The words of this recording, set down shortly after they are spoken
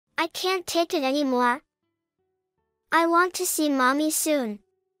I can't take it anymore. I want to see Mommy soon.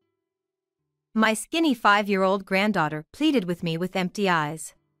 My skinny 5-year-old granddaughter pleaded with me with empty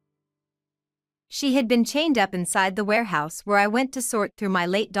eyes. She had been chained up inside the warehouse where I went to sort through my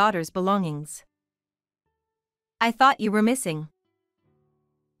late daughter's belongings. I thought you were missing.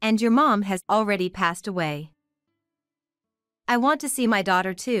 And your mom has already passed away. I want to see my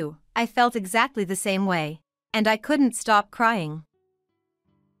daughter too. I felt exactly the same way, and I couldn't stop crying.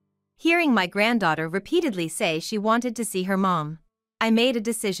 Hearing my granddaughter repeatedly say she wanted to see her mom, I made a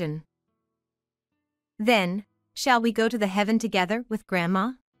decision. Then, shall we go to the heaven together with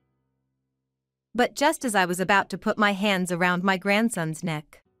Grandma? But just as I was about to put my hands around my grandson's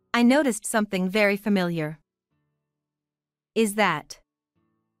neck, I noticed something very familiar. Is that?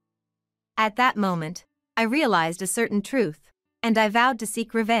 At that moment, I realized a certain truth, and I vowed to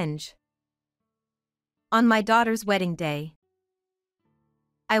seek revenge. On my daughter's wedding day.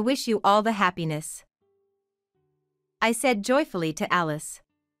 I wish you all the happiness, I said joyfully to Alice.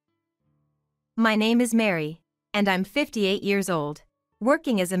 My name is Mary, and I'm 58 years old,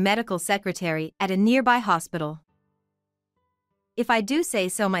 working as a medical secretary at a nearby hospital. If I do say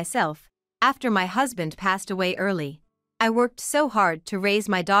so myself, after my husband passed away early, I worked so hard to raise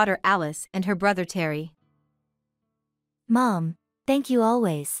my daughter Alice and her brother Terry. Mom, thank you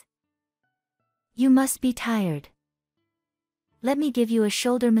always. You must be tired. Let me give you a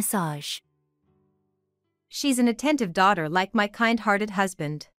shoulder massage. She's an attentive daughter like my kind-hearted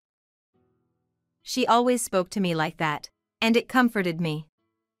husband. She always spoke to me like that, and it comforted me.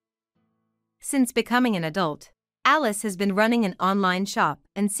 Since becoming an adult, Alice has been running an online shop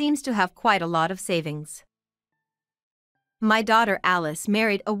and seems to have quite a lot of savings. My daughter Alice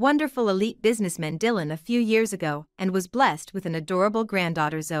married a wonderful elite businessman Dylan a few years ago and was blessed with an adorable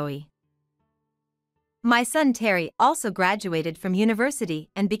granddaughter Zoe. My son Terry also graduated from university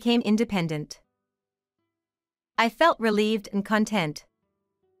and became independent. I felt relieved and content.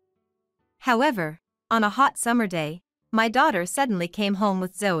 However, on a hot summer day, my daughter suddenly came home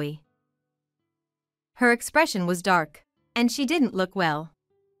with Zoe. Her expression was dark, and she didn't look well.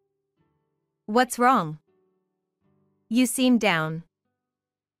 What's wrong? You seem down.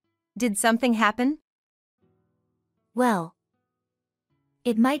 Did something happen? Well,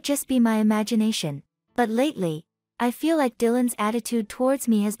 it might just be my imagination, but lately, I feel like Dylan's attitude towards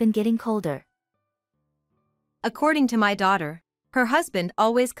me has been getting colder. According to my daughter, her husband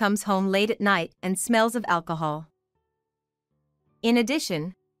always comes home late at night and smells of alcohol. In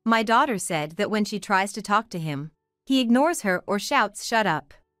addition, my daughter said that when she tries to talk to him, he ignores her or shouts "shut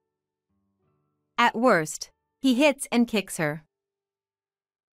up." At worst, he hits and kicks her.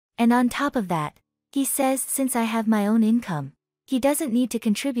 And on top of that, he says since I have my own income, he doesn't need to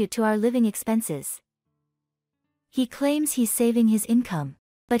contribute to our living expenses. He claims he's saving his income,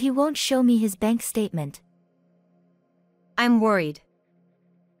 but he won't show me his bank statement. I'm worried.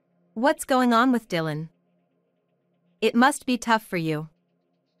 What's going on with Dylan? It must be tough for you.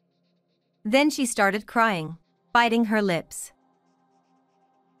 Then she started crying, biting her lips.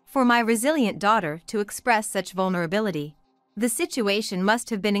 For my resilient daughter to express such vulnerability, the situation must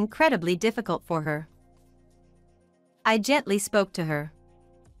have been incredibly difficult for her. I gently spoke to her.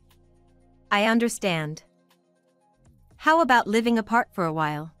 I understand. How about living apart for a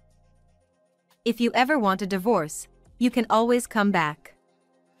while? If you ever want a divorce, you can always come back.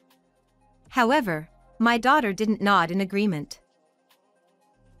 However, my daughter didn't nod in agreement.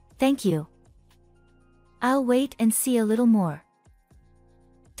 Thank you. I'll wait and see a little more.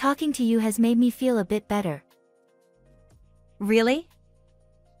 Talking to you has made me feel a bit better. Really?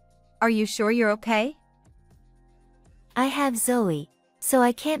 Are you sure you're okay? I have Zoe, so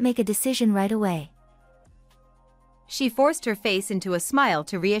I can't make a decision right away. She forced her face into a smile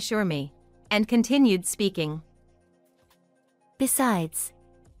to reassure me, and continued speaking. Besides,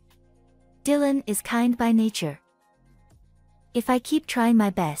 Dylan is kind by nature. If I keep trying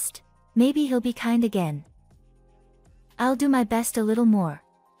my best, maybe he'll be kind again. I'll do my best a little more.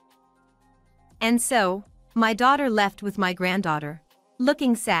 And so, my daughter left with my granddaughter,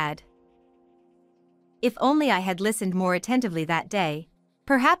 looking sad. If only I had listened more attentively that day,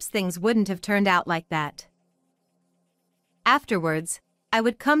 perhaps things wouldn't have turned out like that. Afterwards, I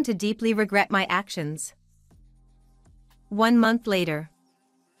would come to deeply regret my actions. 1 month later.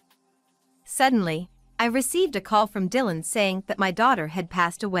 Suddenly, I received a call from Dylan saying that my daughter had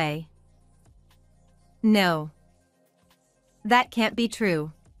passed away. No. That can't be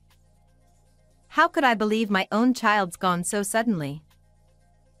true. How could I believe my own child's gone so suddenly?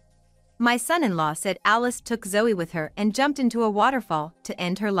 My son-in-law said Alice took Zoe with her and jumped into a waterfall to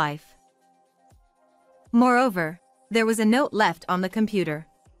end her life. Moreover, there was a note left on the computer.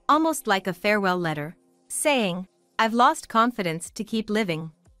 almost like a farewell letter, saying, "I've lost confidence to keep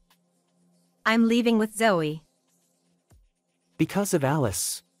living. I'm leaving with Zoe." Because of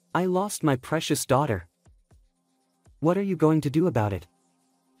Alice, I lost my precious daughter. What are you going to do about it?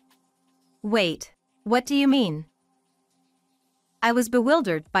 Wait, what do you mean? I was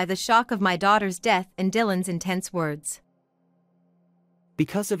bewildered by the shock of my daughter's death and Dylan's intense words.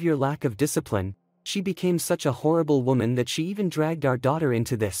 Because of your lack of discipline, she became such a horrible woman that she even dragged our daughter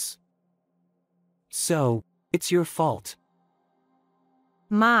into this. So, it's your fault.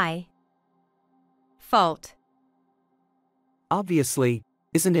 My fault. Obviously,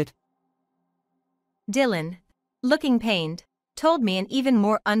 isn't it? Dylan, looking pained, told me an even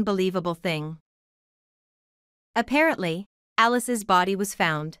more unbelievable thing. Apparently, Alice's body was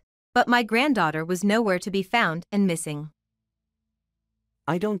found, but my granddaughter was nowhere to be found and missing.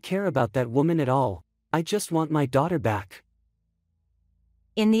 I don't care about that woman at all. I just want my daughter back.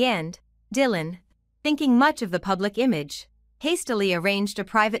 In the end, Dylan, thinking much of the public image, hastily arranged a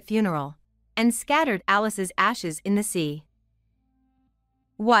private funeral and scattered Alice's ashes in the sea.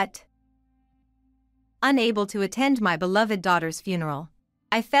 What? Unable to attend my beloved daughter's funeral,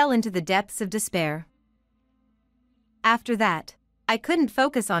 I fell into the depths of despair. After that, I couldn't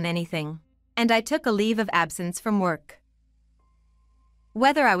focus on anything, and I took a leave of absence from work.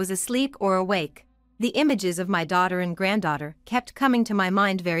 Whether I was asleep or awake, the images of my daughter and granddaughter kept coming to my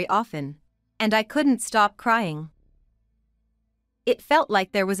mind very often, and I couldn't stop crying. It felt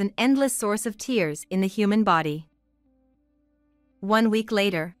like there was an endless source of tears in the human body. 1 week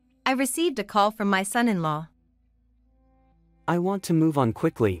later, I received a call from my son-in-law. I want to move on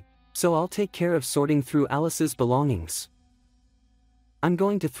quickly, so I'll take care of sorting through Alice's belongings. I'm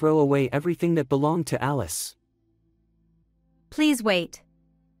going to throw away everything that belonged to Alice. Please wait.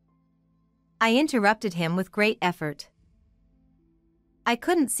 I interrupted him with great effort. I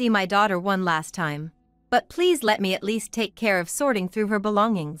couldn't see my daughter one last time, but please let me at least take care of sorting through her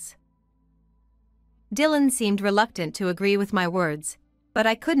belongings. Dylan seemed reluctant to agree with my words, but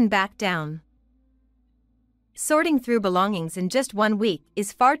I couldn't back down. Sorting through belongings in just 1 week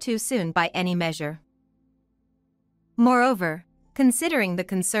is far too soon by any measure. Moreover, considering the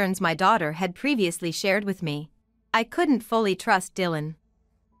concerns my daughter had previously shared with me, I couldn't fully trust Dylan.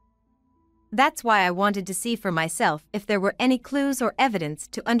 That's why I wanted to see for myself if there were any clues or evidence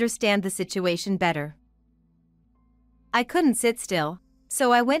to understand the situation better. I couldn't sit still,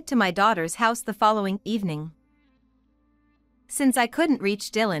 so I went to my daughter's house the following evening. Since I couldn't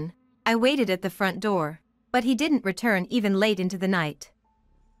reach Dylan, I waited at the front door, but he didn't return even late into the night.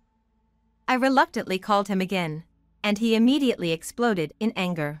 I reluctantly called him again, and he immediately exploded in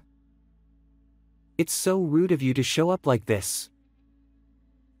anger. It's so rude of you to show up like this.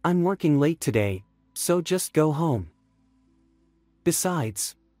 I'm working late today, so just go home.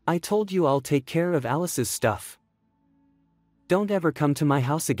 Besides, I told you I'll take care of Alice's stuff. Don't ever come to my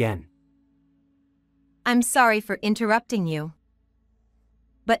house again. I'm sorry for interrupting you,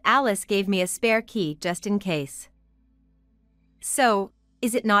 but Alice gave me a spare key just in case. So,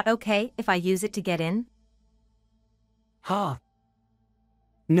 is it not okay if I use it to get in? Ha!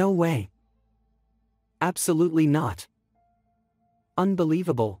 No way. Absolutely not.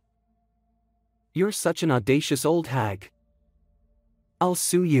 Unbelievable. You're such an audacious old hag. I'll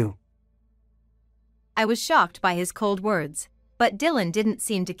sue you. I was shocked by his cold words, but Dylan didn't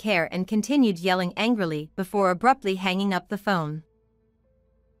seem to care and continued yelling angrily before abruptly hanging up the phone.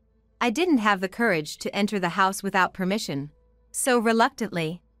 I didn't have the courage to enter the house without permission, so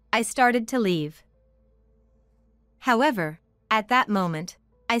reluctantly, I started to leave. However, at that moment,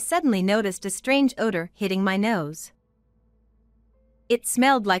 I suddenly noticed a strange odor hitting my nose. It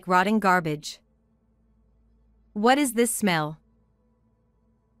smelled like rotting garbage. What is this smell?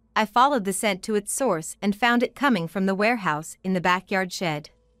 I followed the scent to its source and found it coming from the warehouse in the backyard shed.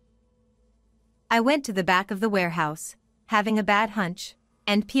 I went to the back of the warehouse, having a bad hunch,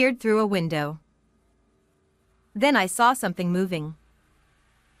 and peered through a window. Then I saw something moving.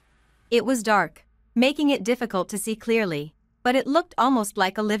 It was dark, making it difficult to see clearly, but it looked almost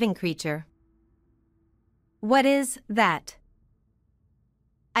like a living creature. What is that?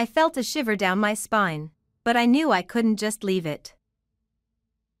 I felt a shiver down my spine, but I knew I couldn't just leave it.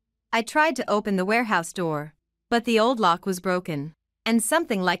 I tried to open the warehouse door, but the old lock was broken, and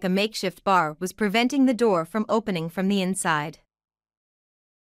something like a makeshift bar was preventing the door from opening from the inside.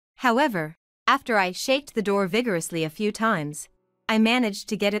 However, after I shaked the door vigorously a few times, I managed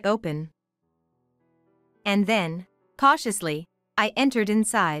to get it open. And then, cautiously, I entered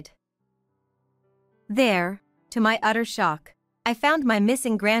inside. There, to my utter shock, I found my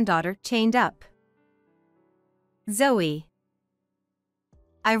missing granddaughter chained up. Zoe.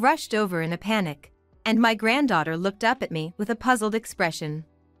 I rushed over in a panic, and my granddaughter looked up at me with a puzzled expression.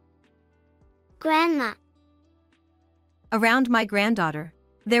 Grandma. Around my granddaughter,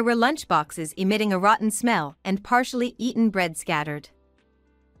 there were lunchboxes emitting a rotten smell and partially eaten bread scattered.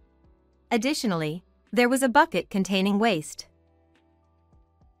 Additionally, there was a bucket containing waste.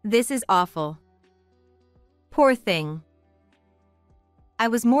 This is awful. Poor thing. I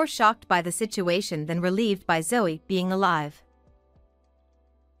was more shocked by the situation than relieved by Zoe being alive.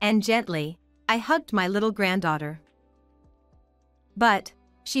 And gently, I hugged my little granddaughter. But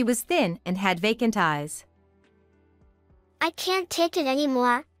she was thin and had vacant eyes. I can't take it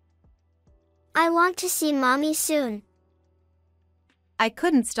anymore. I want to see Mommy soon. I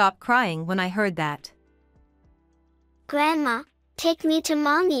couldn't stop crying when I heard that. Grandma, take me to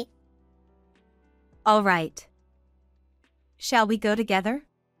Mommy. All right. Shall we go together?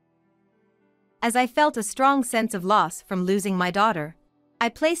 As I felt a strong sense of loss from losing my daughter, I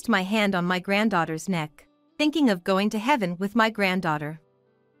placed my hand on my granddaughter's neck, thinking of going to heaven with my granddaughter.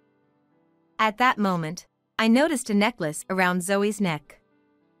 At that moment, I noticed a necklace around Zoe's neck.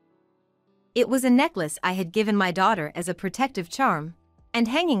 It was a necklace I had given my daughter as a protective charm, and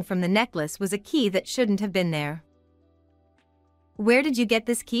hanging from the necklace was a key that shouldn't have been there. Where did you get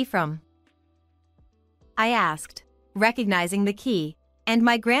this key from? I asked, recognizing the key, and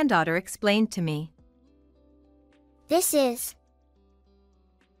my granddaughter explained to me. This is.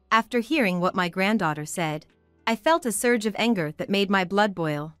 After hearing what my granddaughter said, I felt a surge of anger that made my blood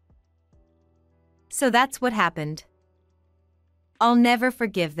boil. So that's what happened. I'll never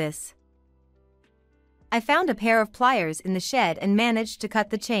forgive this. I found a pair of pliers in the shed and managed to cut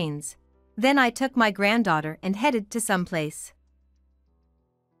the chains. Then I took my granddaughter and headed to someplace.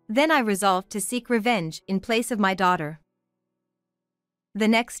 Then I resolved to seek revenge in place of my daughter. The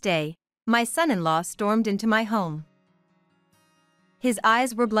next day, my son-in-law stormed into my home. His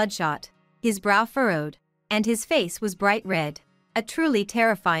eyes were bloodshot, his brow furrowed, and his face was bright red, a truly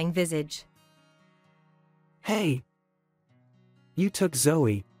terrifying visage. Hey! You took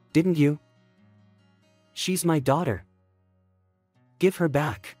Zoe, didn't you? She's my daughter. Give her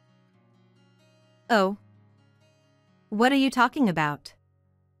back. Oh. What are you talking about?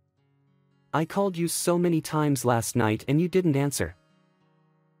 I called you so many times last night and you didn't answer.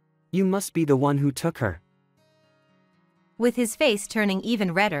 You must be the one who took her. With his face turning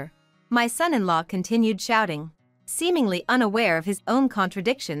even redder, my son-in-law continued shouting, seemingly unaware of his own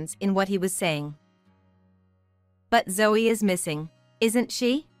contradictions in what he was saying. But Zoe is missing, isn't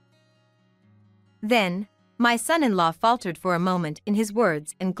she? Then, my son-in-law faltered for a moment in his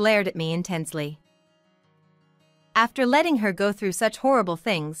words and glared at me intensely. After letting her go through such horrible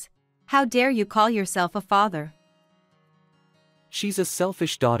things, how dare you call yourself a father? She's a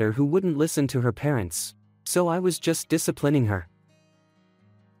selfish daughter who wouldn't listen to her parents, so I was just disciplining her.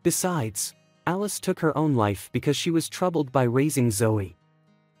 Besides, Alice took her own life because she was troubled by raising Zoe.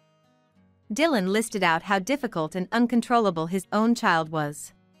 Dylan listed out how difficult and uncontrollable his own child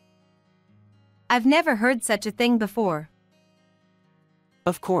was. I've never heard such a thing before.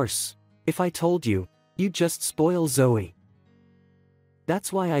 Of course, if I told you, you'd just spoil Zoe.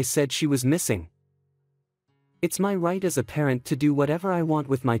 That's why I said she was missing. It's my right as a parent to do whatever I want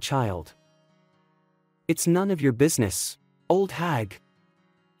with my child. It's none of your business, old hag.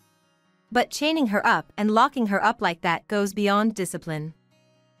 But chaining her up and locking her up like that goes beyond discipline.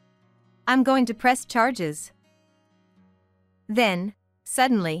 I'm going to press charges. Then,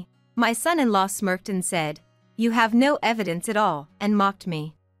 suddenly, my son-in-law smirked and said, "You have no evidence at all," and mocked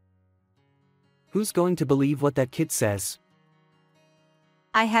me. Who's going to believe what that kid says?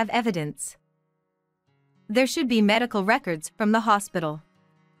 I have evidence. There should be medical records from the hospital.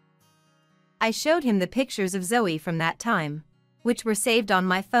 I showed him the pictures of Zoe from that time, which were saved on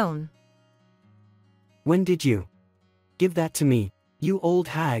my phone. When did you? Give that to me, you old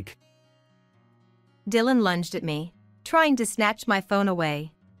hag. Dylan lunged at me, trying to snatch my phone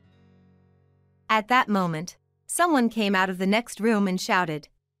away. At that moment, someone came out of the next room and shouted,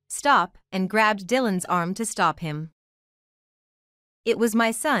 "Stop," and grabbed Dylan's arm to stop him. It was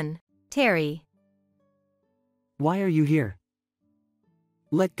my son, Terry. Why are you here?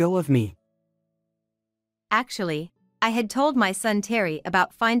 Let go of me. Actually, I had told my son Terry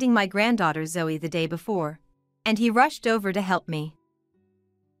about finding my granddaughter Zoe the day before, and he rushed over to help me.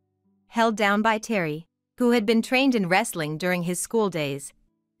 Held down by Terry, who had been trained in wrestling during his school days,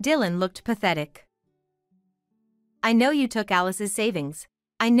 Dylan looked pathetic. I know you took Alice's savings.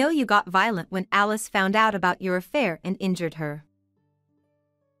 I know you got violent when Alice found out about your affair and injured her.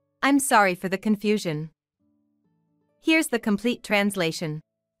 I'm sorry for the confusion. Here's the complete translation.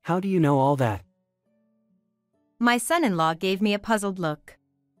 How do you know all that? My son-in-law gave me a puzzled look.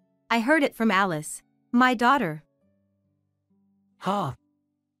 I heard it from Alice, my daughter. Ha!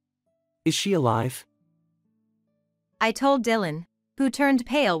 Is she alive? I told Dylan, who turned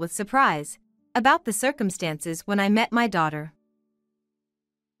pale with surprise, about the circumstances when I met my daughter.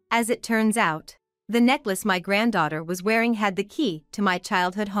 As it turns out, the necklace my granddaughter was wearing had the key to my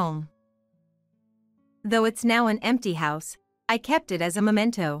childhood home. Though it's now an empty house, I kept it as a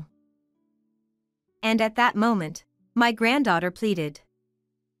memento. And at that moment, my granddaughter pleaded.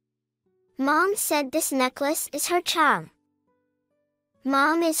 Mom said this necklace is her charm.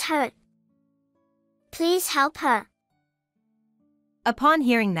 Mom is hurt. Please help her. Upon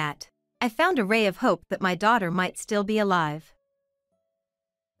hearing that, I found a ray of hope that my daughter might still be alive.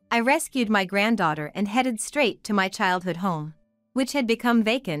 I rescued my granddaughter and headed straight to my childhood home, which had become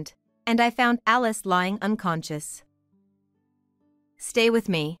vacant, and I found Alice lying unconscious. Stay with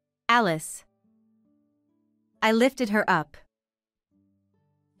me, Alice. I lifted her up.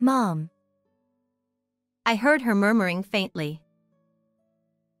 Mom. I heard her murmuring faintly.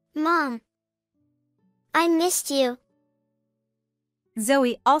 Mom. I missed you.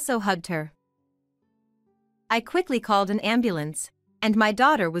 Zoe also hugged her. I quickly called an ambulance, and my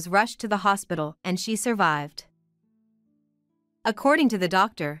daughter was rushed to the hospital and she survived. According to the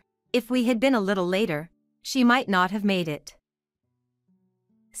doctor, if we had been a little later, she might not have made it.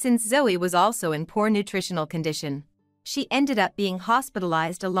 Since Zoe was also in poor nutritional condition, she ended up being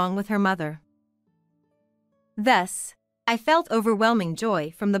hospitalized along with her mother. Thus, I felt overwhelming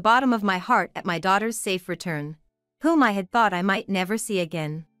joy from the bottom of my heart at my daughter's safe return, whom I had thought I might never see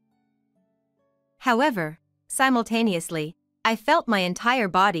again. However, simultaneously, I felt my entire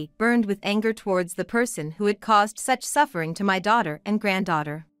body burned with anger towards the person who had caused such suffering to my daughter and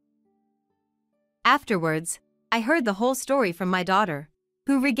granddaughter. Afterwards, I heard the whole story from my daughter,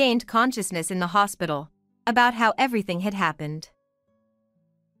 who regained consciousness in the hospital, about how everything had happened.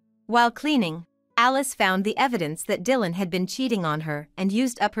 While cleaning, Alice found the evidence that Dylan had been cheating on her and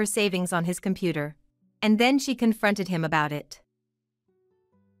used up her savings on his computer, and then she confronted him about it.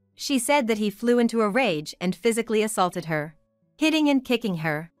 She said that he flew into a rage and physically assaulted her, hitting and kicking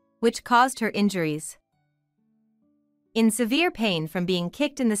her, which caused her injuries. In severe pain from being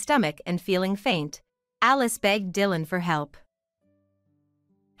kicked in the stomach and feeling faint, Alice begged Dylan for help.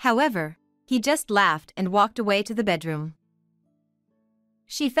 However, he just laughed and walked away to the bedroom.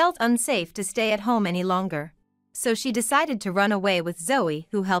 She felt unsafe to stay at home any longer, so she decided to run away with Zoe,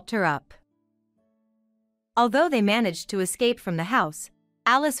 who helped her up. Although they managed to escape from the house,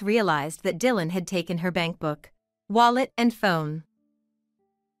 Alice realized that Dylan had taken her bank book, wallet and phone.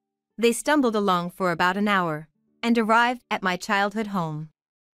 They stumbled along for about an hour, and arrived at my childhood home.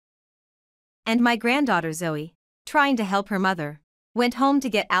 And my granddaughter Zoe, trying to help her mother, went home to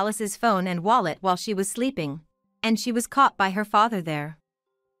get Alice's phone and wallet while she was sleeping, and she was caught by her father there.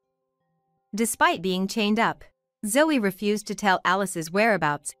 Despite being chained up, Zoe refused to tell Alice's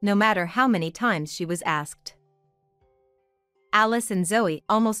whereabouts no matter how many times she was asked. Alice and Zoe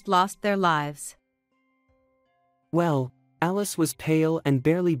almost lost their lives. Well, Alice was pale and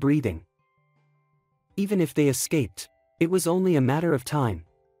barely breathing. Even if they escaped, it was only a matter of time.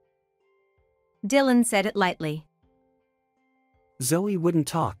 Dylan said it lightly. Zoe wouldn't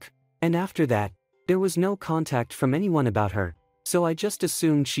talk, and after that, there was no contact from anyone about her, so I just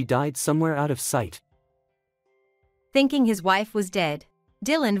assumed she died somewhere out of sight. Thinking his wife was dead,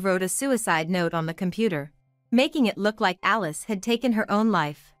 Dylan wrote a suicide note on the computer, making it look like Alice had taken her own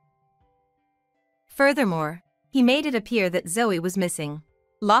life. Furthermore, he made it appear that Zoe was missing,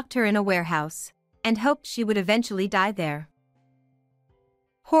 locked her in a warehouse, and hoped she would eventually die there.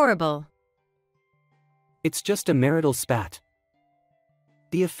 Horrible. It's just a marital spat.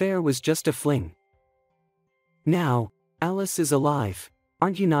 The affair was just a fling. Now, Alice is alive,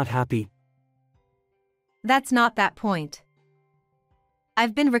 aren't you not happy? That's not that point.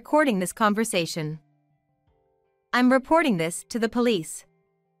 I've been recording this conversation. I'm reporting this to the police.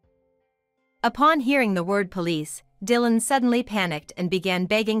 Upon hearing the word police, Dylan suddenly panicked and began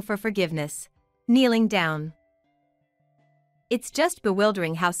begging for forgiveness, kneeling down. It's just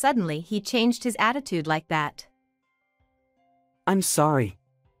bewildering how suddenly he changed his attitude like that. I'm sorry.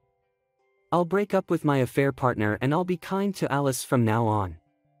 I'll break up with my affair partner and I'll be kind to Alice from now on.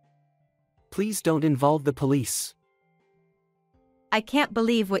 Please don't involve the police. I can't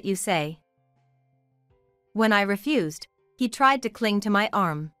believe what you say. When I refused, he tried to cling to my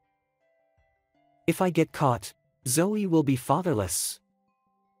arm. If I get caught, Zoe will be fatherless.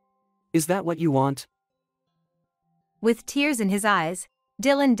 Is that what you want? With tears in his eyes,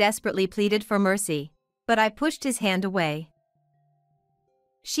 Dylan desperately pleaded for mercy, but I pushed his hand away.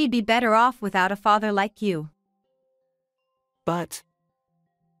 She'd be better off without a father like you. But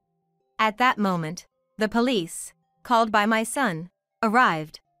At that moment, the police, called by my son,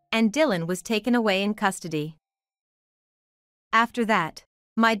 arrived, and Dylan was taken away in custody. After that,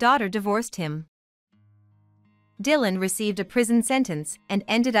 my daughter divorced him. Dylan received a prison sentence and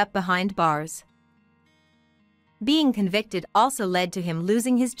ended up behind bars. Being convicted also led to him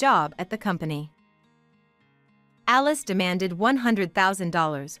losing his job at the company. Alice demanded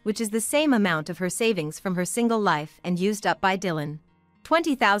 $100,000, which is the same amount of her savings from her single life and used up by Dylan.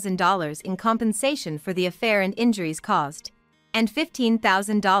 $20,000 in compensation for the affair and injuries caused, and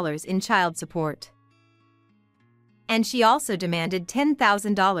 $15,000 in child support. And she also demanded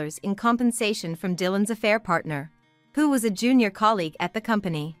 $10,000 in compensation from Dylan's affair partner, who was a junior colleague at the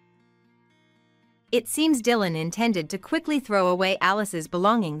company. It seems Dylan intended to quickly throw away Alice's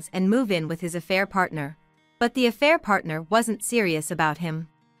belongings and move in with his affair partner, but the affair partner wasn't serious about him.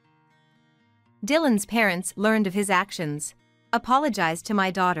 Dylan's parents learned of his actions, apologized to my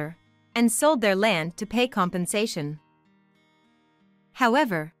daughter, and sold their land to pay compensation.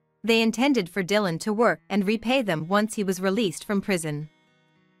 However, they intended for Dylan to work and repay them once he was released from prison.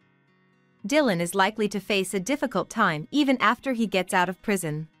 Dylan is likely to face a difficult time even after he gets out of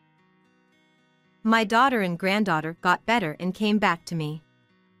prison. My daughter and granddaughter got better and came back to me.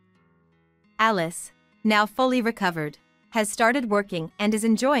 Alice, now fully recovered, has started working and is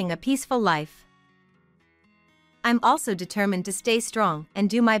enjoying a peaceful life. I'm also determined to stay strong and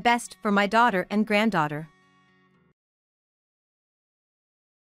do my best for my daughter and granddaughter.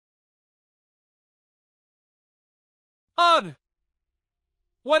 Ugh!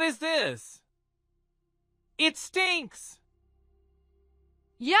 What is this? It stinks!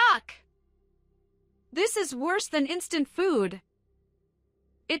 Yuck! This is worse than instant food.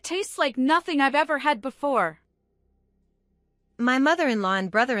 It tastes like nothing I've ever had before. My mother-in-law and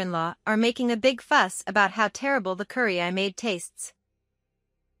brother-in-law are making a big fuss about how terrible the curry I made tastes.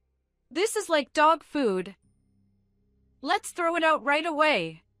 This is like dog food. Let's throw it out right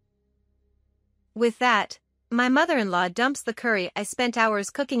away. With that, my mother-in-law dumps the curry I spent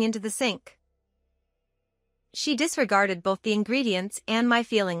hours cooking into the sink. She disregarded both the ingredients and my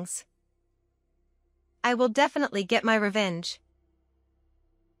feelings. I will definitely get my revenge.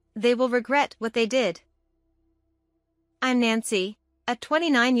 They will regret what they did. I'm Nancy, a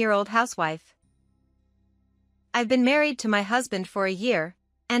 29-year-old housewife. I've been married to my husband for a year,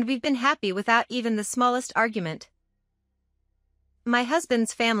 and we've been happy without even the smallest argument. My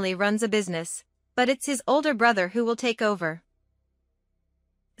husband's family runs a business, but it's his older brother who will take over.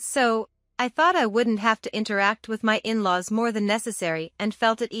 So, I thought I wouldn't have to interact with my in-laws more than necessary and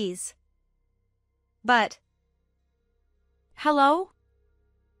felt at ease. But... Hello?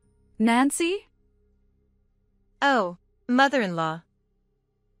 Nancy? Oh, mother-in-law.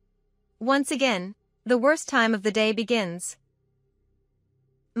 Once again, the worst time of the day begins.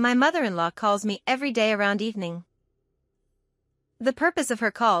 My mother-in-law calls me every day around evening. The purpose of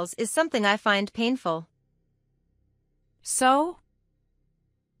her calls is something I find painful. So?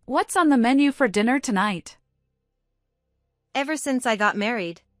 What's on the menu for dinner tonight? Ever since I got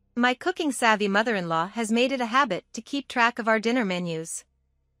married, my cooking-savvy mother-in-law has made it a habit to keep track of our dinner menus.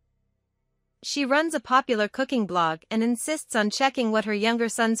 She runs a popular cooking blog and insists on checking what her younger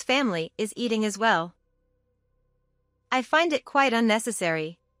son's family is eating as well. I find it quite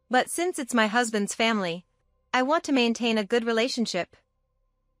unnecessary, but since it's my husband's family, I want to maintain a good relationship.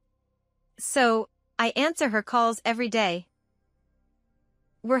 So, I answer her calls every day.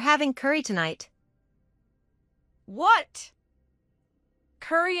 We're having curry tonight. What?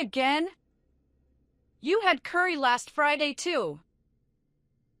 Curry again? You had curry last Friday too.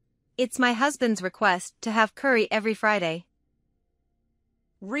 It's my husband's request to have curry every Friday.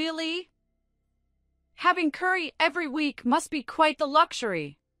 Really? Having curry every week must be quite the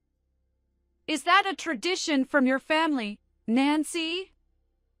luxury. Is that a tradition from your family, Nancy?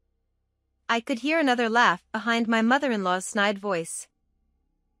 I could hear another laugh behind my mother-in-law's snide voice.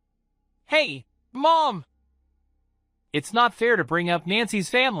 Hey, Mom! It's not fair to bring up Nancy's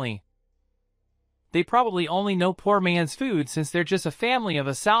family. They probably only know poor man's food since they're just a family of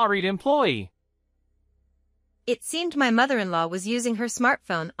a salaried employee. It seemed my mother-in-law was using her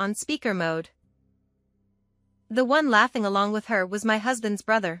smartphone on speaker mode. The one laughing along with her was my husband's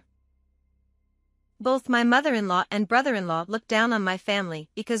brother. Both my mother-in-law and brother-in-law look down on my family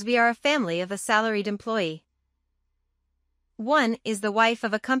because we are a family of a salaried employee. One is the wife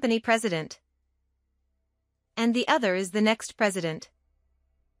of a company president, and the other is the next president.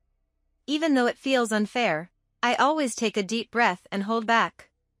 Even though it feels unfair, I always take a deep breath and hold back.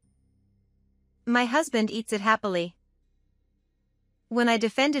 My husband eats it happily. When I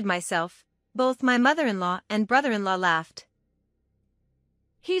defended myself, both my mother-in-law and brother-in-law laughed.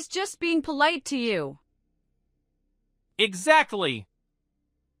 He's just being polite to you. Exactly!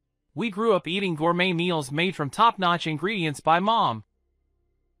 We grew up eating gourmet meals made from top-notch ingredients by Mom.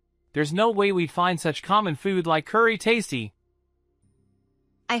 There's no way we'd find such common food like curry tasty.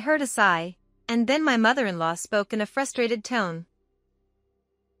 I heard a sigh, and then my mother-in-law spoke in a frustrated tone.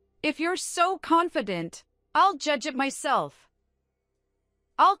 If you're so confident, I'll judge it myself.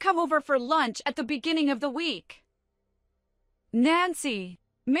 I'll come over for lunch at the beginning of the week. Nancy,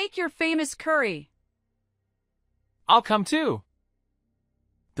 make your famous curry. I'll come too.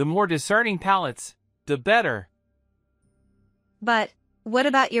 The more discerning palates, the better. But, what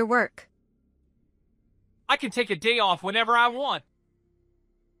about your work? I can take a day off whenever I want.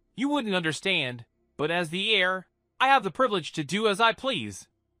 You wouldn't understand, but as the heir, I have the privilege to do as I please.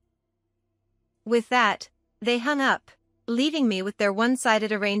 With that, they hung up, leaving me with their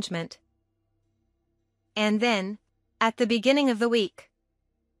one-sided arrangement. And then, at the beginning of the week.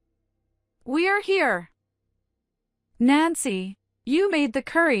 We're here. Nancy, you made the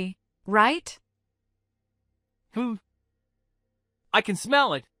curry, right? I can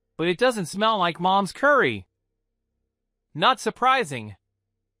smell it, but it doesn't smell like Mom's curry. Not surprising.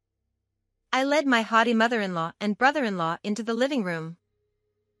 I led my haughty mother-in-law and brother-in-law into the living room.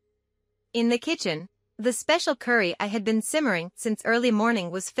 In the kitchen, the special curry I had been simmering since early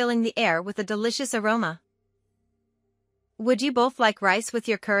morning was filling the air with a delicious aroma. Would you both like rice with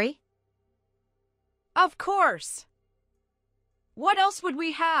your curry? Of course. What else would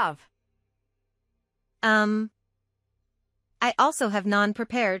we have? I also have naan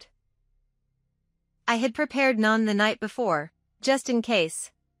prepared. I had prepared naan the night before, just in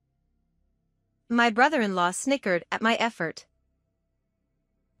case. My brother-in-law snickered at my effort.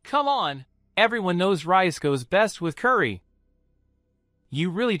 Come on, everyone knows rice goes best with curry. You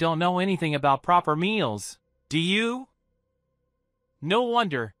really don't know anything about proper meals, do you? No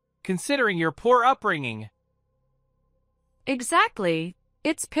wonder, considering your poor upbringing. Exactly,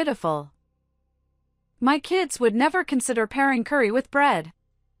 it's pitiful. My kids would never consider pairing curry with bread.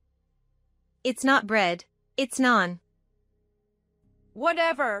 It's not bread, it's naan.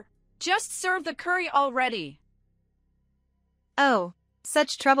 Whatever, just serve the curry already. Oh,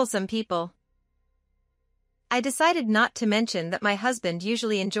 such troublesome people. I decided not to mention that my husband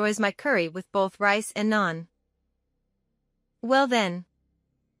usually enjoys my curry with both rice and naan. Well then.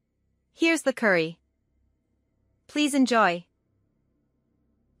 Here's the curry. Please enjoy.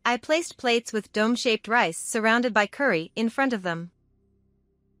 I placed plates with dome-shaped rice surrounded by curry in front of them.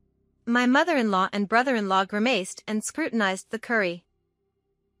 My mother-in-law and brother-in-law grimaced and scrutinized the curry.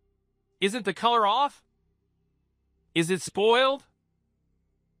 Isn't the color off? Is it spoiled?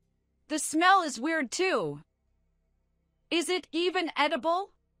 The smell is weird too. Is it even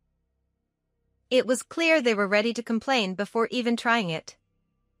edible? It was clear they were ready to complain before even trying it.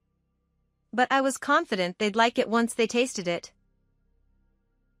 But I was confident they'd like it once they tasted it.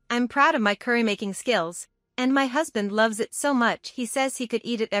 I'm proud of my curry-making skills, and my husband loves it so much he says he could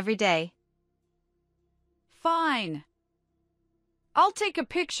eat it every day. Fine. I'll take a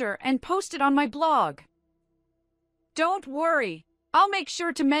picture and post it on my blog. Don't worry, I'll make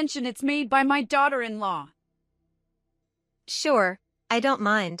sure to mention it's made by my daughter-in-law. Sure, I don't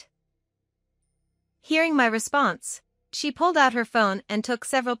mind. Hearing my response, she pulled out her phone and took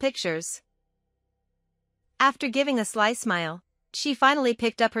several pictures. After giving a sly smile, she finally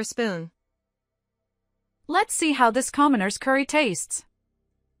picked up her spoon. Let's see how this commoner's curry tastes.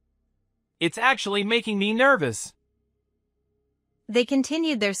 It's actually making me nervous. They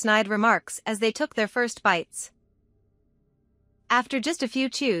continued their snide remarks as they took their first bites. After just a few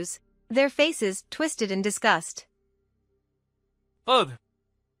chews, their faces twisted in disgust. Ugh!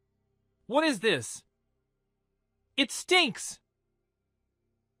 What is this? It stinks!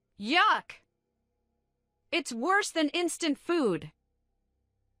 Yuck! It's worse than instant food.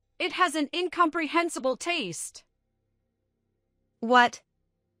 It has an incomprehensible taste. What?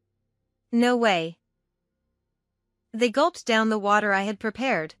 No way. They gulped down the water I had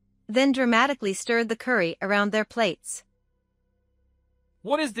prepared, then dramatically stirred the curry around their plates.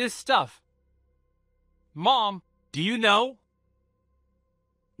 What is this stuff? Mom, do you know?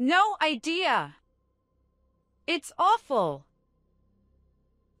 No idea. It's awful.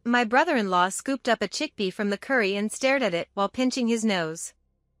 My brother-in-law scooped up a chickpea from the curry and stared at it while pinching his nose.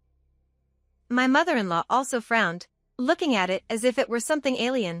 My mother-in-law also frowned, looking at it as if it were something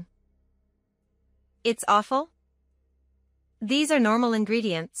alien. It's awful? These are normal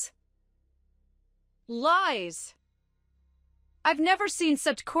ingredients. Lies. I've never seen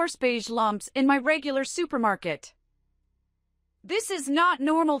such coarse beige lumps in my regular supermarket. This is not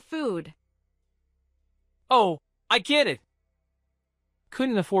normal food. Oh, I get it.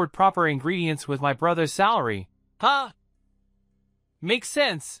 Couldn't afford proper ingredients with my brother's salary. Huh? Makes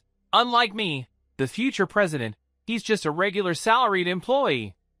sense. Unlike me, the future president, he's just a regular salaried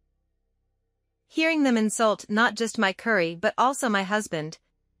employee. Hearing them insult not just my curry but also my husband,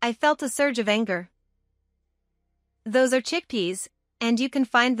 I felt a surge of anger. Those are chickpeas, and you can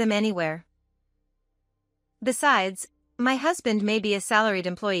find them anywhere. Besides, my husband may be a salaried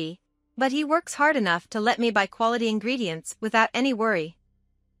employee, but he works hard enough to let me buy quality ingredients without any worry.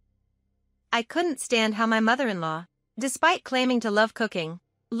 I couldn't stand how my mother-in-law, despite claiming to love cooking,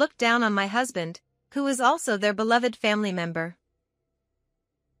 looked down on my husband, who was also their beloved family member.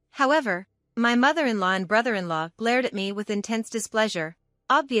 However, my mother-in-law and brother-in-law glared at me with intense displeasure,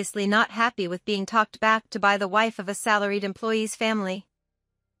 obviously not happy with being talked back to by the wife of a salaried employee's family.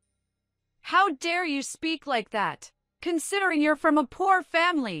 How dare you speak like that, considering you're from a poor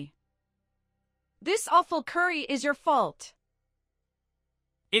family? This awful curry is your fault.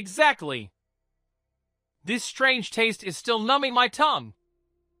 Exactly. This strange taste is still numbing my tongue.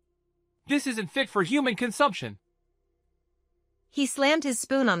 This isn't fit for human consumption. He slammed his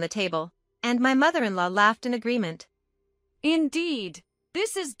spoon on the table, and my mother-in-law laughed in agreement. Indeed,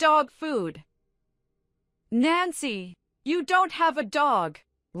 this is dog food. Nancy, you don't have a dog,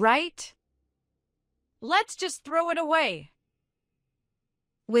 right? Let's just throw it away.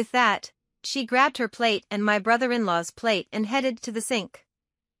 With that, she grabbed her plate and my brother-in-law's plate and headed to the sink.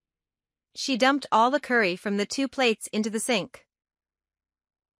 She dumped all the curry from the 2 plates into the sink.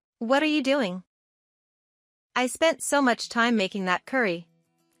 What are you doing? I spent so much time making that curry.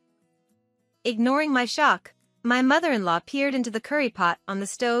 Ignoring my shock, my mother-in-law peered into the curry pot on the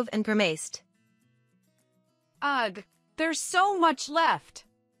stove and grimaced. Ugh, there's so much left.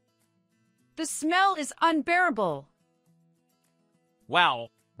 The smell is unbearable. Wow,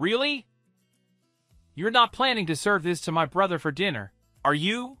 really? You're not planning to serve this to my brother for dinner, are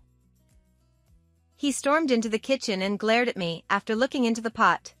you? He stormed into the kitchen and glared at me after looking into the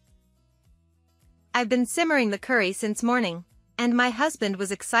pot. I've been simmering the curry since morning, and my husband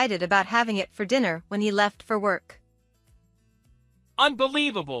was excited about having it for dinner when he left for work.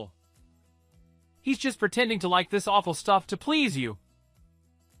 Unbelievable! He's just pretending to like this awful stuff to please you.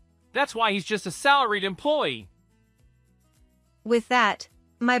 That's why he's just a salaried employee. With that,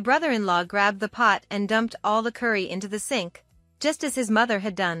 my brother-in-law grabbed the pot and dumped all the curry into the sink, just as his mother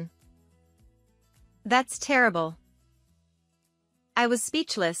had done. That's terrible. I was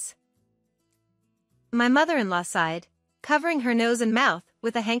speechless. My mother-in-law sighed, covering her nose and mouth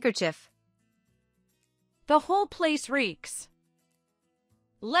with a handkerchief. The whole place reeks.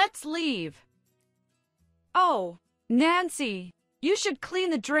 Let's leave. Oh, Nancy, you should clean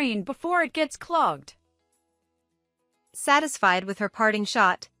the drain before it gets clogged. Satisfied with her parting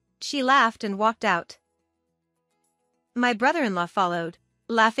shot, she laughed and walked out. My brother-in-law followed,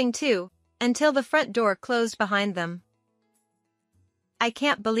 laughing too, until the front door closed behind them. I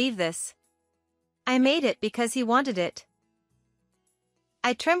can't believe this. I made it because he wanted it.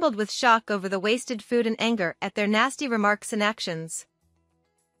 I trembled with shock over the wasted food and anger at their nasty remarks and actions.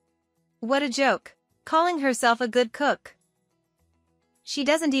 What a joke, calling herself a good cook. She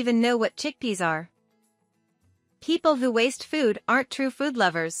doesn't even know what chickpeas are. People who waste food aren't true food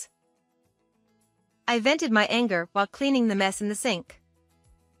lovers. I vented my anger while cleaning the mess in the sink.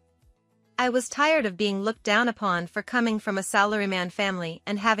 I was tired of being looked down upon for coming from a salaryman family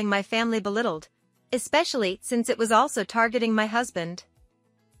and having my family belittled, especially since it was also targeting my husband.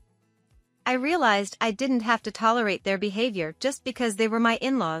 I realized I didn't have to tolerate their behavior just because they were my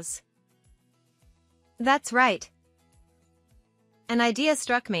in-laws. That's right. An idea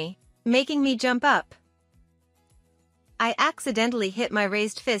struck me, making me jump up. I accidentally hit my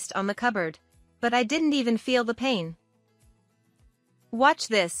raised fist on the cupboard, but I didn't even feel the pain. Watch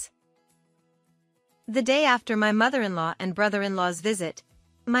this. The day after my mother-in-law and brother-in-law's visit,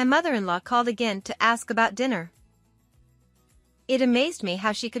 my mother-in-law called again to ask about dinner. It amazed me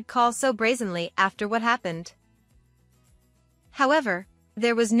how she could call so brazenly after what happened. However,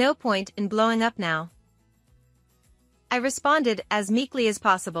 there was no point in blowing up now. I responded as meekly as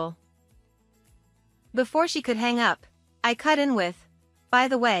possible. Before she could hang up, I cut in with, "By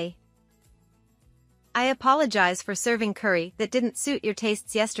the way, I apologize for serving curry that didn't suit your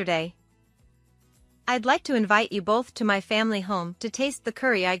tastes yesterday. I'd like to invite you both to my family home to taste the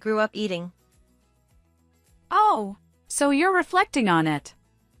curry I grew up eating." Oh, so you're reflecting on it.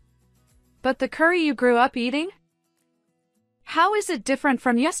 But the curry you grew up eating? How is it different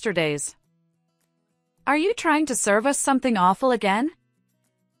from yesterday's? Are you trying to serve us something awful again?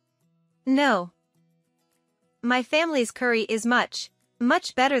 No. My family's curry is much,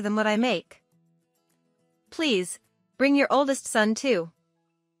 much better than what I make. Please, bring your oldest son too,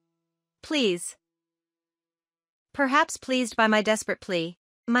 Please. Perhaps pleased by my desperate plea,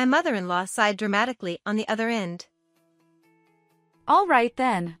 my mother-in-law sighed dramatically on the other end. All right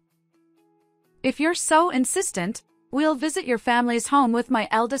then. If you're so insistent, we'll visit your family's home with my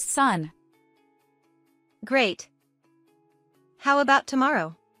eldest son. Great. How about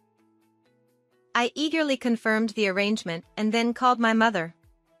tomorrow? I eagerly confirmed the arrangement and then called my mother.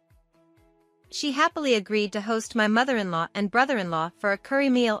 She happily agreed to host my mother-in-law and brother-in-law for a curry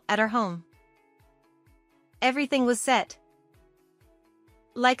meal at our home. Everything was set.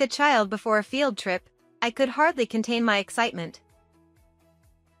 Like a child before a field trip, I could hardly contain my excitement.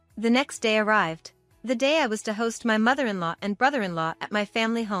 The next day arrived, the day I was to host my mother-in-law and brother-in-law at my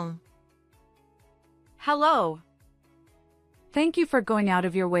family home. Hello. Thank you for going out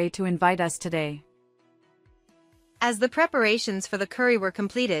of your way to invite us today. As the preparations for the curry were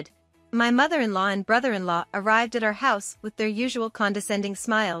completed, my mother-in-law and brother-in-law arrived at our house with their usual condescending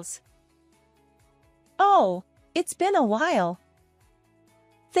smiles. Oh, it's been a while.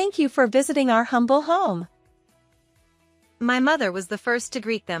 Thank you for visiting our humble home. My mother was the first to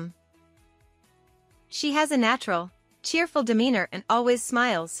greet them. She has a natural, cheerful demeanor and always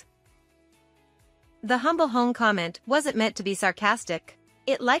smiles. The humble home comment wasn't meant to be sarcastic.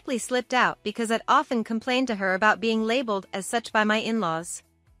 It likely slipped out because I'd often complained to her about being labeled as such by my in-laws.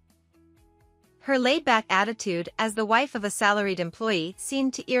 Her laid-back attitude as the wife of a salaried employee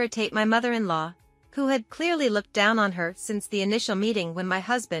seemed to irritate my mother-in-law, who had clearly looked down on her since the initial meeting when my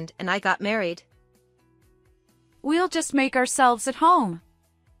husband and I got married. We'll just make ourselves at home.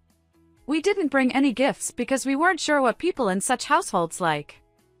 We didn't bring any gifts because we weren't sure what people in such households like.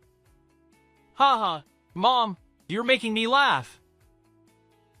 Haha, Mom, you're making me laugh.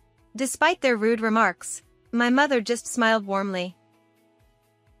 Despite their rude remarks, my mother just smiled warmly.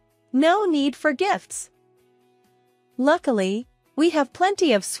 No need for gifts. Luckily, we have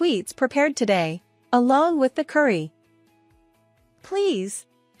plenty of sweets prepared today, along with the curry. Please,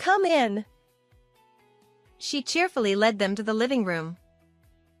 come in. She cheerfully led them to the living room.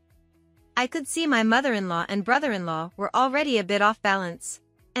 I could see my mother-in-law and brother-in-law were already a bit off balance,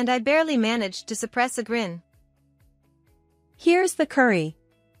 and I barely managed to suppress a grin. Here's the curry.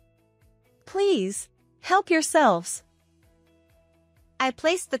 Please, help yourselves. I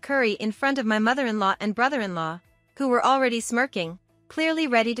placed the curry in front of my mother-in-law and brother-in-law, who were already smirking, clearly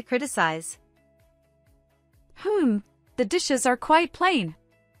ready to criticize. The dishes are quite plain.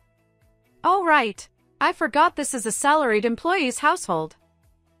 Oh right, I forgot this is a salaried employee's household.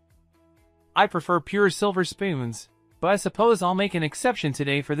 I prefer pure silver spoons, but I suppose I'll make an exception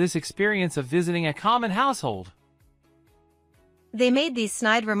today for this experience of visiting a common household. They made these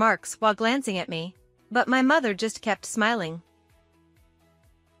snide remarks while glancing at me, but my mother just kept smiling.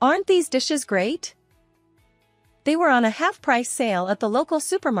 Aren't these dishes great? They were on a half-price sale at the local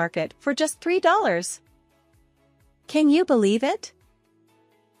supermarket for just $3. Can you believe it?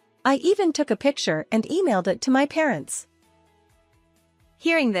 I even took a picture and emailed it to my parents.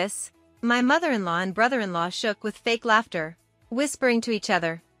 Hearing this, my mother-in-law and brother-in-law shook with fake laughter, whispering to each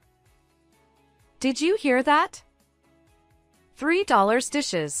other. Did you hear that? $3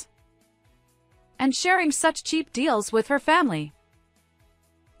 dishes. And sharing such cheap deals with her family.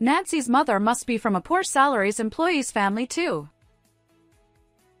 Nancy's mother must be from a poor salaries employee's family too.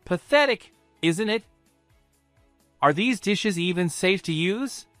 Pathetic, isn't it? Are these dishes even safe to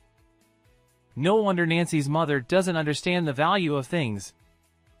use? No wonder Nancy's mother doesn't understand the value of things.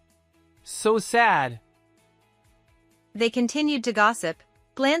 So sad. They continued to gossip,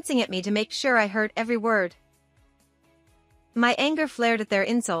 glancing at me to make sure I heard every word. My anger flared at their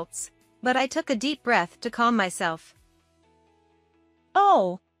insults, but I took a deep breath to calm myself.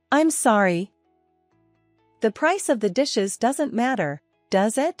 Oh, I'm sorry. The price of the dishes doesn't matter,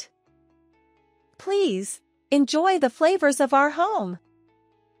 does it? Please, enjoy the flavors of our home.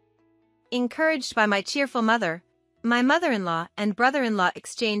 Encouraged by my cheerful mother, my mother-in-law and brother-in-law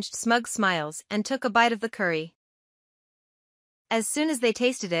exchanged smug smiles and took a bite of the curry. As soon as they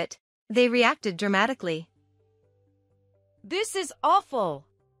tasted it, they reacted dramatically. This is awful.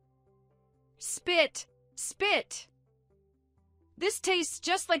 Spit, spit. This tastes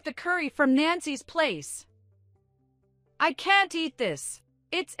just like the curry from Nancy's place. I can't eat this.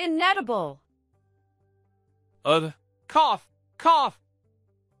 It's inedible. Cough, cough.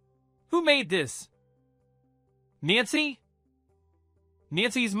 Who made this? Nancy?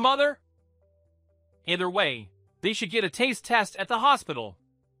 Nancy's mother? Either way, they should get a taste test at the hospital.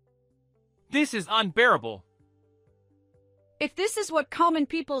 This is unbearable. If this is what common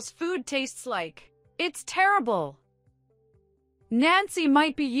people's food tastes like, it's terrible. Nancy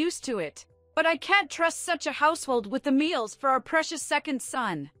might be used to it, but I can't trust such a household with the meals for our precious second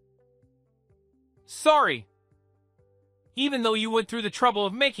son. Sorry. Even though you went through the trouble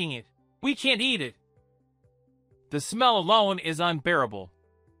of making it, we can't eat it. The smell alone is unbearable.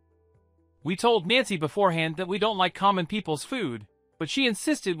 We told Nancy beforehand that we don't like common people's food, but she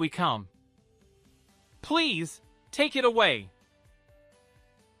insisted we come. Please, take it away.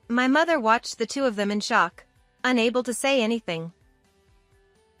 My mother watched the two of them in shock, unable to say anything.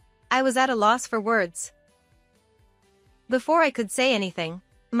 I was at a loss for words. Before I could say anything,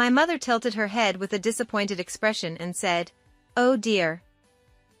 my mother tilted her head with a disappointed expression and said, "Oh dear.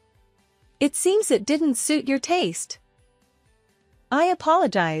 It seems it didn't suit your taste. I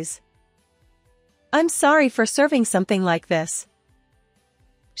apologize. I'm sorry for serving something like this.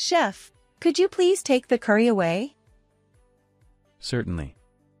 Chef, could you please take the curry away?" Certainly.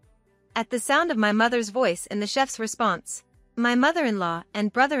 At the sound of my mother's voice and the chef's response, my mother-in-law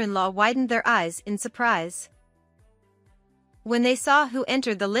and brother-in-law widened their eyes in surprise. When they saw who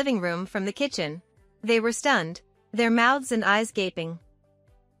entered the living room from the kitchen, they were stunned, their mouths and eyes gaping.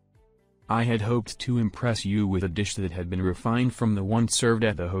 I had hoped to impress you with a dish that had been refined from the one served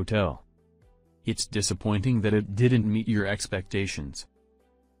at the hotel. It's disappointing that it didn't meet your expectations.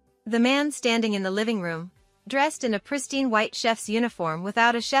 The man standing in the living room, dressed in a pristine white chef's uniform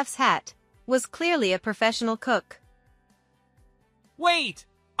without a chef's hat, was clearly a professional cook. Wait!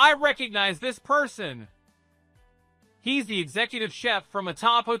 I recognize this person! He's the executive chef from a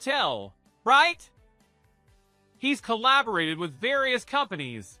top hotel, right? He's collaborated with various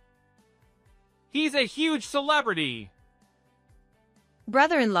companies. He's a huge celebrity.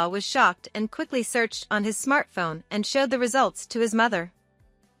 Brother-in-law was shocked and quickly searched on his smartphone and showed the results to his mother.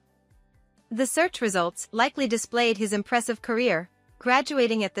 The search results likely displayed his impressive career,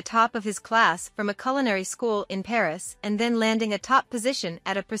 graduating at the top of his class from a culinary school in Paris and then landing a top position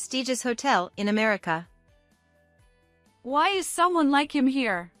at a prestigious hotel in America. Why is someone like him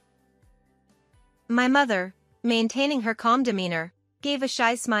here? My mother, maintaining her calm demeanor, gave a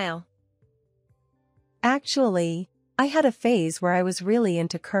shy smile. Actually, I had a phase where I was really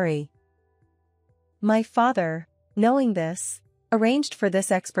into curry. My father, knowing this, arranged for this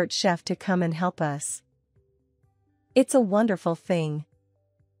expert chef to come and help us. It's a wonderful thing.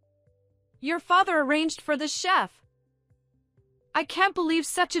 Your father arranged for the chef. I can't believe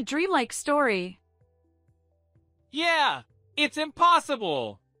such a dreamlike story. Yeah, it's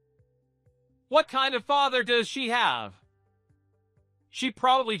impossible. What kind of father does she have? She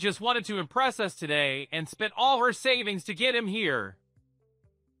probably just wanted to impress us today and spent all her savings to get him here.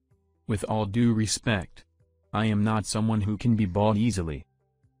 With all due respect, I am not someone who can be bought easily.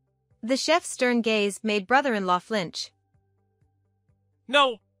 The chef's stern gaze made brother-in-law flinch.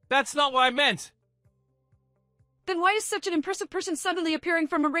 No, that's not what I meant. Then why is such an impressive person suddenly appearing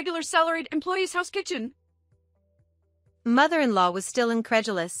from a regular salaried employee's house kitchen? Mother-in-law was still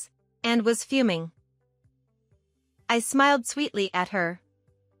incredulous, and was fuming. I smiled sweetly at her.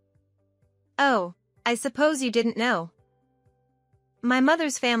 "Oh, I suppose you didn't know. My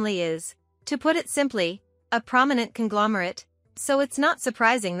mother's family is, to put it simply, a prominent conglomerate, so it's not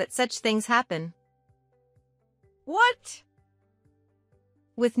surprising that such things happen." What?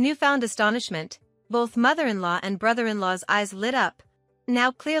 With newfound astonishment, both mother-in-law and brother-in-law's eyes lit up, now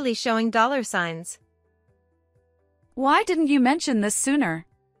clearly showing dollar signs. Why didn't you mention this sooner?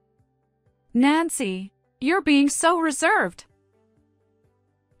 Nancy, you're being so reserved.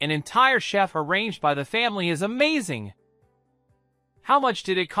 An entire chef arranged by the family is amazing. How much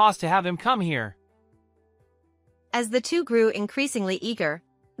did it cost to have him come here? As the two grew increasingly eager,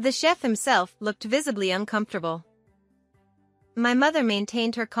 the chef himself looked visibly uncomfortable. My mother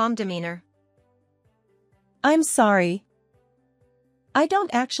maintained her calm demeanor. I'm sorry. I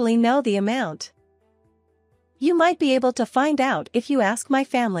don't actually know the amount. You might be able to find out if you ask my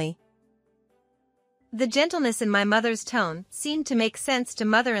family. The gentleness in my mother's tone seemed to make sense to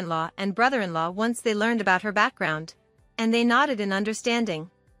mother-in-law and brother-in-law once they learned about her background, and they nodded in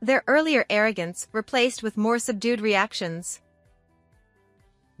understanding, their earlier arrogance replaced with more subdued reactions.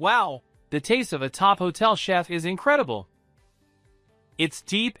 Wow, the taste of a top hotel chef is incredible. It's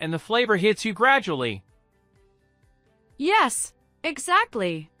deep and the flavor hits you gradually. Yes,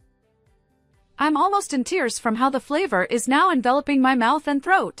 exactly. I'm almost in tears from how the flavor is now enveloping my mouth and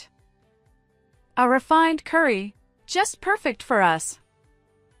throat. A refined curry, just perfect for us.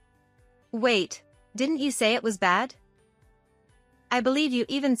 Wait, didn't you say it was bad? I believe you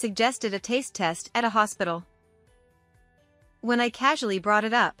even suggested a taste test at a hospital. When I casually brought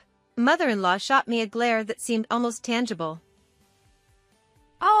it up, mother-in-law shot me a glare that seemed almost tangible.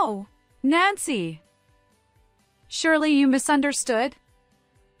 Oh, Nancy. Surely you misunderstood?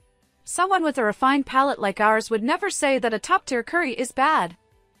 Someone with a refined palate like ours would never say that a top-tier curry is bad.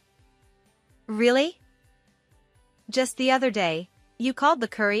 Really? Just the other day, you called the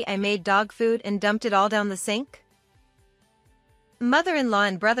curry I made dog food and dumped it all down the sink? Mother-in-law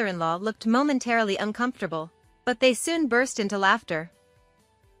and brother-in-law looked momentarily uncomfortable, but they soon burst into laughter.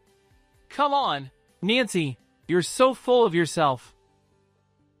 Come on, Nancy, you're so full of yourself.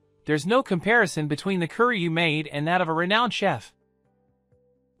 There's no comparison between the curry you made and that of a renowned chef.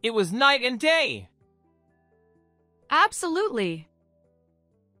 It was night and day. Absolutely.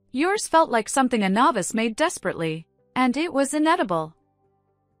 Yours felt like something a novice made desperately, and it was inedible.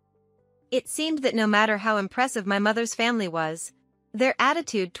 It seemed that no matter how impressive my mother's family was, their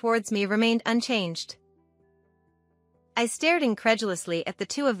attitude towards me remained unchanged. I stared incredulously at the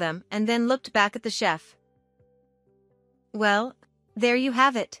two of them and then looked back at the chef. Well, there you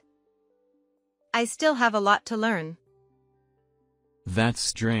have it. I still have a lot to learn. That's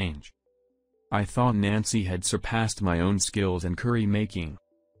strange. I thought Nancy had surpassed my own skills in curry making.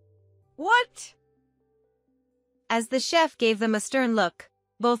 What? As the chef gave them a stern look,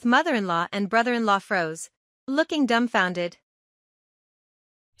 both mother-in-law and brother-in-law froze, looking dumbfounded.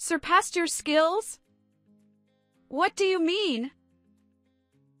 Surpassed your skills? What do you mean?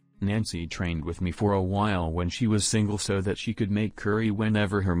 Nancy trained with me for a while when she was single so that she could make curry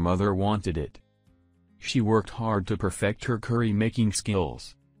whenever her mother wanted it. She worked hard to perfect her curry-making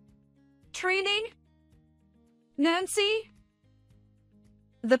skills. Training? Nancy?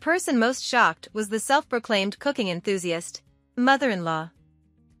 The person most shocked was the self-proclaimed cooking enthusiast, mother-in-law.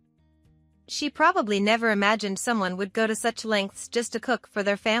 She probably never imagined someone would go to such lengths just to cook for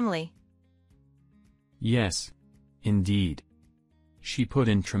their family. Yes, indeed. She put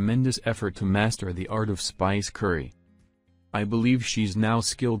in tremendous effort to master the art of spice curry. I believe she's now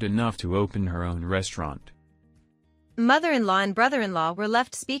skilled enough to open her own restaurant. Mother-in-law and brother-in-law were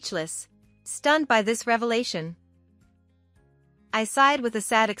left speechless, stunned by this revelation. I sighed with a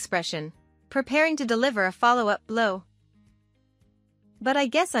sad expression, preparing to deliver a follow-up blow. But I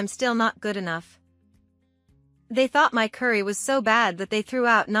guess I'm still not good enough. They thought my curry was so bad that they threw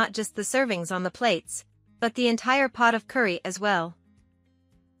out not just the servings on the plates, but the entire pot of curry as well.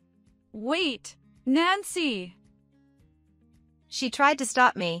 Wait, Nancy! She tried to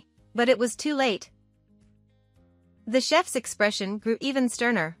stop me, but it was too late. The chef's expression grew even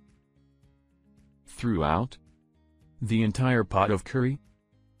sterner. Threw out? The entire pot of curry?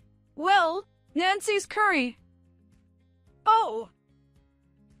 Well, Nancy's curry. Oh!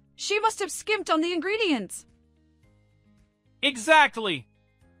 She must have skimped on the ingredients. Exactly.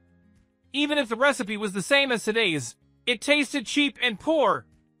 Even if the recipe was the same as today's, it tasted cheap and poor.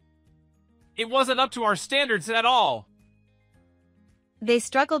 It wasn't up to our standards at all. They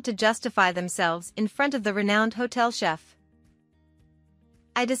struggled to justify themselves in front of the renowned hotel chef.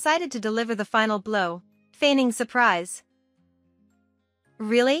 I decided to deliver the final blow, feigning surprise.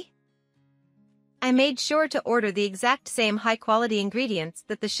 Really? I made sure to order the exact same high-quality ingredients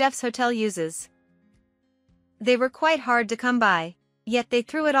that the chef's hotel uses. They were quite hard to come by, yet they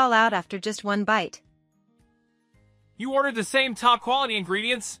threw it all out after just one bite. You ordered the same top-quality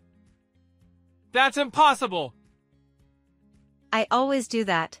ingredients? That's impossible! I always do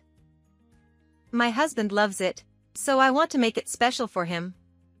that. My husband loves it, so I want to make it special for him.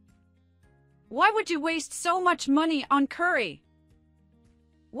 Why would you waste so much money on curry?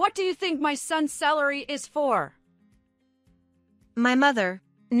 What do you think my son's salary is for? My mother,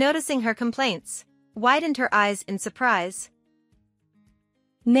 noticing her complaints, widened her eyes in surprise.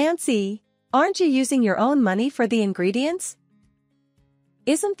 Nancy, aren't you using your own money for the ingredients?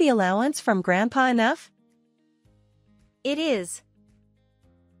 Isn't the allowance from Grandpa enough? It is.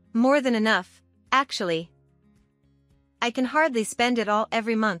 More than enough, actually. I can hardly spend it all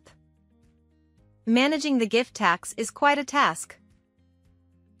every month. Managing the gift tax is quite a task.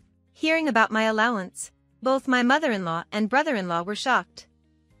 Hearing about my allowance, both my mother-in-law and brother-in-law were shocked.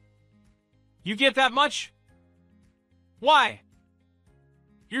 You get that much? Why?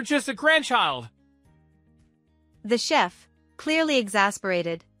 You're just a grandchild. The chef, clearly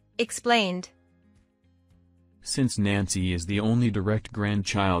exasperated, explained. Since Nancy is the only direct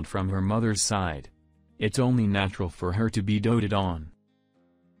grandchild from her mother's side, it's only natural for her to be doted on.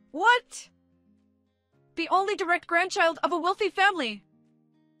 What? The only direct grandchild of a wealthy family.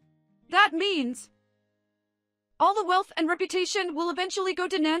 That means all the wealth and reputation will eventually go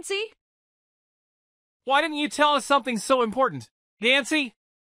to Nancy? Why didn't you tell us something so important, Nancy?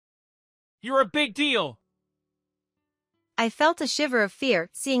 You're a big deal. I felt a shiver of fear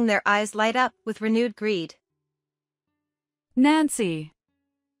seeing their eyes light up with renewed greed. Nancy,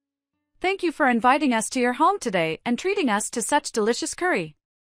 thank you for inviting us to your home today and treating us to such delicious curry.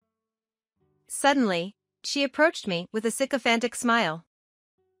 Suddenly, she approached me with a sycophantic smile.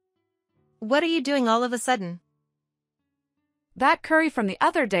 what are you doing all of a sudden? That curry from the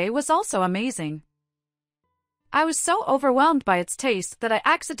other day was also amazing. I was so overwhelmed by its taste that I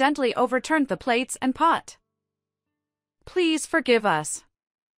accidentally overturned the plates and pot. Please forgive us.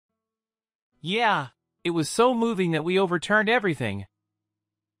 Yeah, it was so moving that we overturned everything.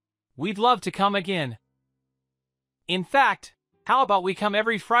 We'd love to come again. In fact, how about we come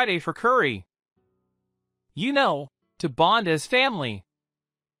every Friday for curry? You know, to bond as family.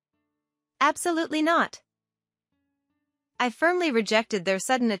 Absolutely not. I firmly rejected their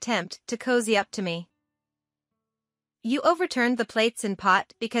sudden attempt to cozy up to me. You overturned the plates and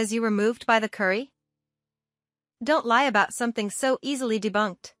pot because you were moved by the curry? Don't lie about something so easily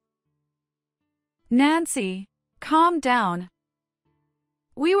debunked. Nancy, calm down.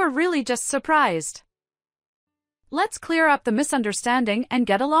 We were really just surprised. Let's clear up the misunderstanding and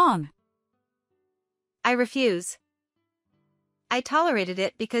get along. I refuse. I tolerated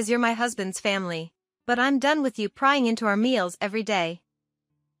it because you're my husband's family, but I'm done with you prying into our meals every day.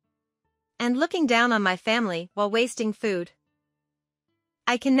 And looking down on my family while wasting food.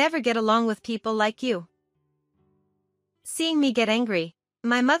 I can never get along with people like you. Seeing me get angry,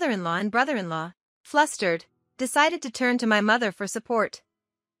 my mother-in-law and brother-in-law, flustered, decided to turn to my mother for support.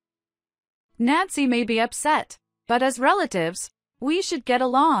 Nancy may be upset, but as relatives, we should get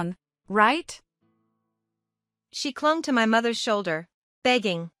along, right? She clung to my mother's shoulder,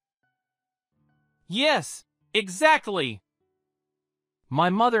 begging. Yes, exactly. My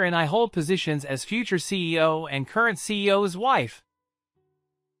mother and I hold positions as future CEO and current CEO's wife.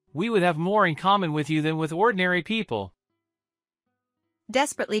 We would have more in common with you than with ordinary people.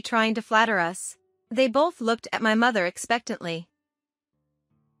 Desperately trying to flatter us, they both looked at my mother expectantly.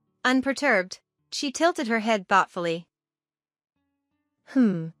 Unperturbed, she tilted her head thoughtfully.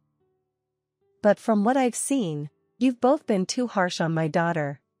 But from what I've seen, you've both been too harsh on my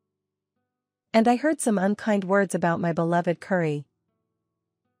daughter. And I heard some unkind words about my beloved curry.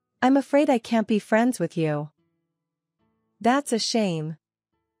 I'm afraid I can't be friends with you. That's a shame.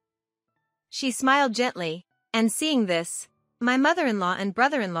 She smiled gently, and seeing this, my mother-in-law and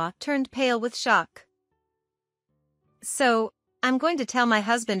brother-in-law turned pale with shock. So, I'm going to tell my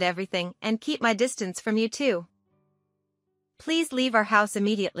husband everything and keep my distance from you too. Please leave our house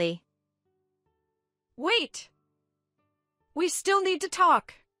immediately. Wait! We still need to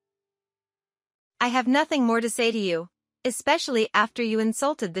talk. I have nothing more to say to you, especially after you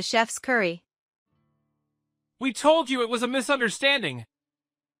insulted the chef's curry. We told you it was a misunderstanding.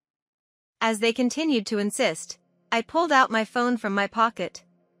 As they continued to insist, I pulled out my phone from my pocket.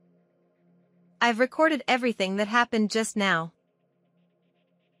 I've recorded everything that happened just now.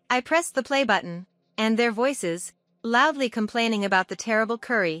 I pressed the play button, and their voices, loudly complaining about the terrible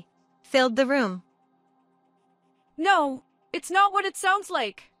curry, filled the room. No, it's not what it sounds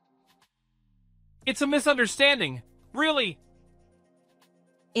like. It's a misunderstanding. Really?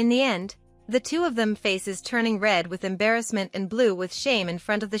 In the end, the two of them, faces turning red with embarrassment and blue with shame in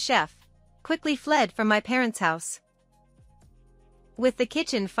front of the chef, quickly fled from my parents' house. With the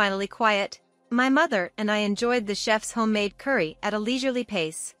kitchen finally quiet, my mother and I enjoyed the chef's homemade curry at a leisurely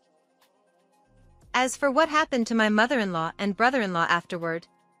pace. As for what happened to my mother-in-law and brother-in-law afterward,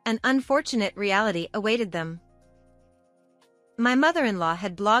 an unfortunate reality awaited them. My mother-in-law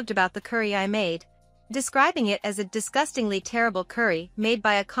had blogged about the curry I made, describing it as a disgustingly terrible curry made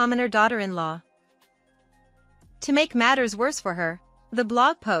by a commoner daughter-in-law. To make matters worse for her, the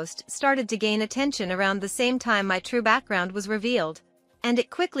blog post started to gain attention around the same time my true background was revealed, and it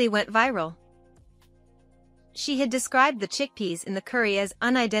quickly went viral. She had described the chickpeas in the curry as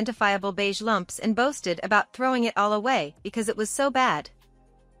unidentifiable beige lumps and boasted about throwing it all away because it was so bad.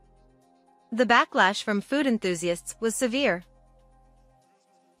 The backlash from food enthusiasts was severe.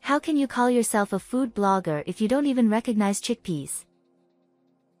 How can you call yourself a food blogger if you don't even recognize chickpeas?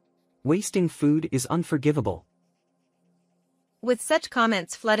 Wasting food is unforgivable. With such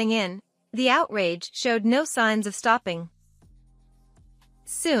comments flooding in, the outrage showed no signs of stopping.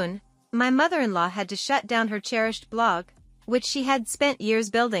 Soon, my mother-in-law had to shut down her cherished blog, which she had spent years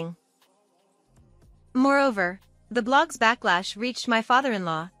building. Moreover, the blog's backlash reached my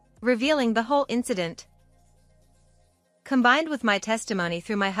father-in-law, revealing the whole incident. Combined with my testimony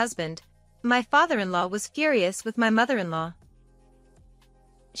through my husband, my father-in-law was furious with my mother-in-law.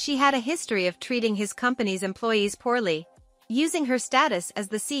 She had a history of treating his company's employees poorly, using her status as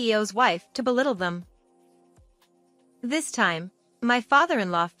the CEO's wife to belittle them. This time, my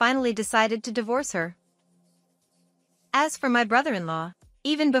father-in-law finally decided to divorce her. As for my brother-in-law,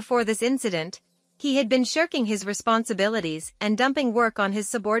 even before this incident, he had been shirking his responsibilities and dumping work on his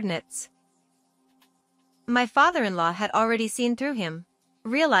subordinates. My father-in-law had already seen through him.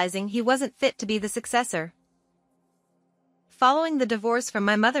 realizing he wasn't fit to be the successor. Following the divorce from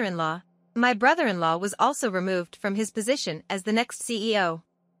my mother-in-law, my brother-in-law was also removed from his position as the next CEO.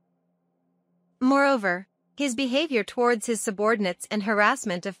 Moreover, his behavior towards his subordinates and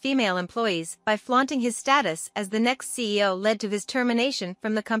harassment of female employees by flaunting his status as the next CEO led to his termination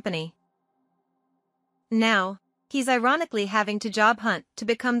from the company. Now, he's ironically having to job hunt to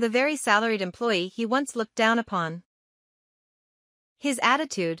become the very salaried employee he once looked down upon. His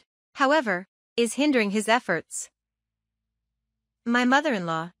attitude, however, is hindering his efforts. My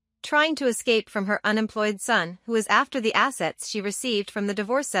mother-in-law, trying to escape from her unemployed son who is after the assets she received from the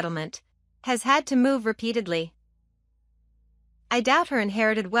divorce settlement, has had to move repeatedly. I doubt her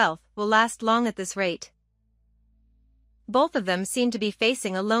inherited wealth will last long at this rate. Both of them seem to be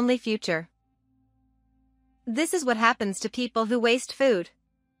facing a lonely future. This is what happens to people who waste food.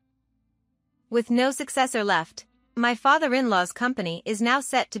 With no successor left, my father-in-law's company is now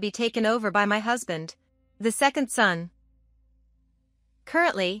set to be taken over by my husband, the second son.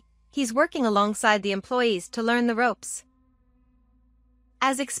 Currently, he's working alongside the employees to learn the ropes.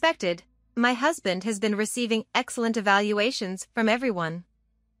 As expected, my husband has been receiving excellent evaluations from everyone.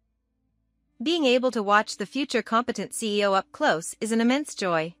 Being able to watch the future competent CEO up close is an immense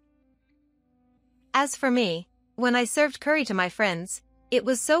joy. As for me, when I served curry to my friends, it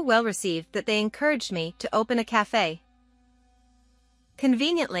was so well received that they encouraged me to open a cafe.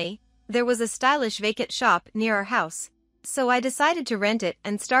 Conveniently, there was a stylish vacant shop near our house, so I decided to rent it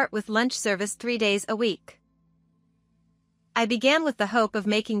and start with lunch service 3 days a week. I began with the hope of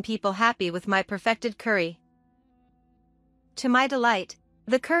making people happy with my perfected curry. To my delight,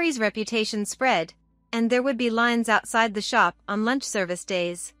 the curry's reputation spread, and there would be lines outside the shop on lunch service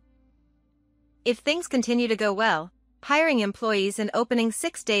days. If things continue to go well, hiring employees and opening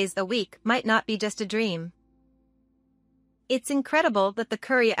 6 days a week might not be just a dream. It's incredible that the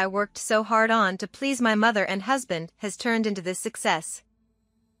curry I worked so hard on to please my mother and husband has turned into this success.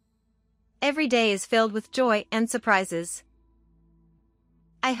 Every day is filled with joy and surprises.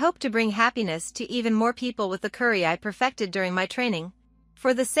 I hope to bring happiness to even more people with the curry I perfected during my training,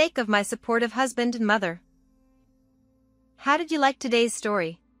 for the sake of my supportive husband and mother. How did you like today's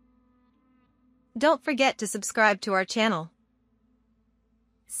story? Don't forget to subscribe to our channel.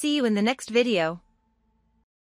 See you in the next video.